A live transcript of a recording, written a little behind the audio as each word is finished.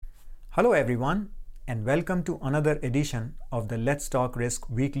Hello everyone, and welcome to another edition of the Let's Talk Risk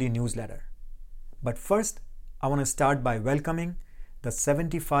weekly newsletter. But first, I want to start by welcoming the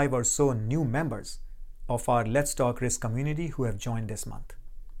 75 or so new members of our Let's Talk Risk community who have joined this month.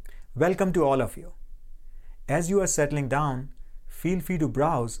 Welcome to all of you. As you are settling down, feel free to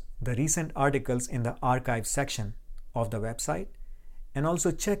browse the recent articles in the archive section of the website and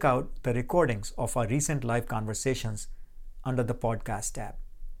also check out the recordings of our recent live conversations under the podcast tab.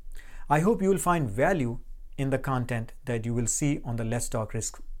 I hope you will find value in the content that you will see on the Let's Talk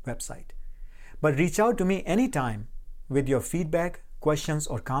Risk website. But reach out to me anytime with your feedback, questions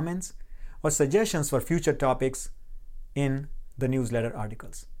or comments, or suggestions for future topics in the newsletter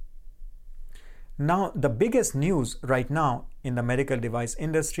articles. Now, the biggest news right now in the medical device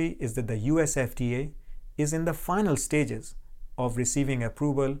industry is that the US FDA is in the final stages of receiving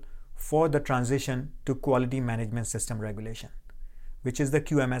approval for the transition to Quality Management System Regulation, which is the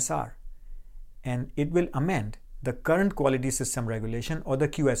QMSR. And it will amend the current Quality System Regulation, or the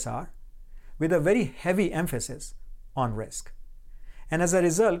QSR, with a very heavy emphasis on risk. And as a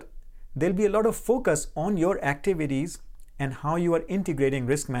result, there'll be a lot of focus on your activities and how you are integrating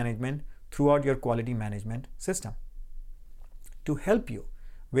risk management throughout your quality management system. To help you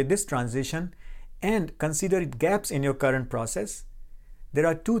with this transition and consider gaps in your current process, there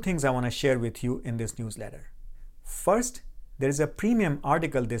are two things I want to share with you in this newsletter. First, there is a premium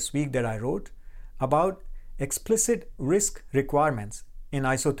article this week that I wrote about explicit risk requirements in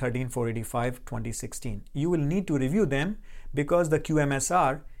ISO 13485-2016. You will need to review them because the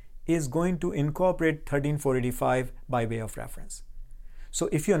QMSR is going to incorporate 13485 by way of reference. So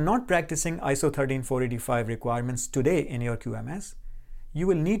if you're not practicing ISO 13485 requirements today in your QMS, you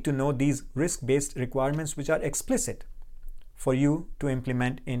will need to know these risk-based requirements which are explicit for you to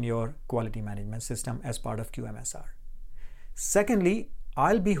implement in your quality management system as part of QMSR. Secondly,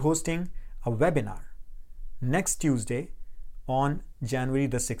 I'll be hosting a webinar next Tuesday on January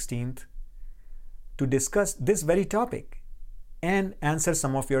the 16th to discuss this very topic and answer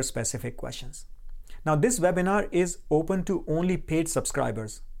some of your specific questions. Now, this webinar is open to only paid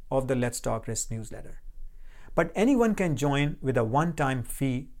subscribers of the Let's Talk Risk newsletter, but anyone can join with a one-time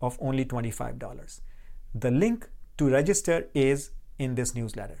fee of only $25. The link to register is in this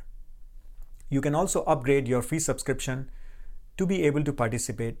newsletter. You can also upgrade your free subscription to be able to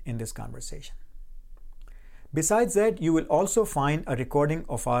participate in this conversation. Besides that, you will also find a recording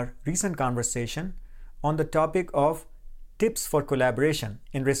of our recent conversation on the topic of tips for collaboration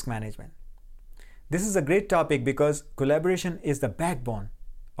in risk management. This is a great topic because collaboration is the backbone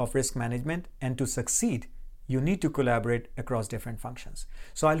of risk management, and to succeed, you need to collaborate across different functions.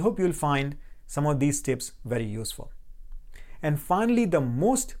 So I hope you'll find some of these tips very useful. And finally, the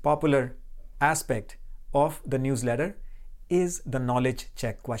most popular aspect of the newsletter is the knowledge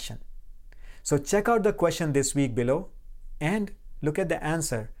check question. So check out the question this week below and look at the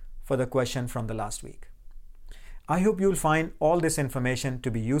answer for the question from the last week. I hope you'll find all this information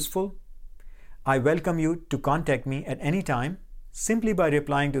to be useful. I welcome you to contact me at any time simply by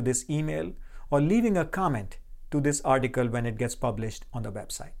replying to this email or leaving a comment to this article when it gets published on the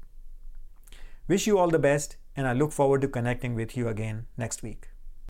website. Wish you all the best, and I look forward to connecting with you again next week.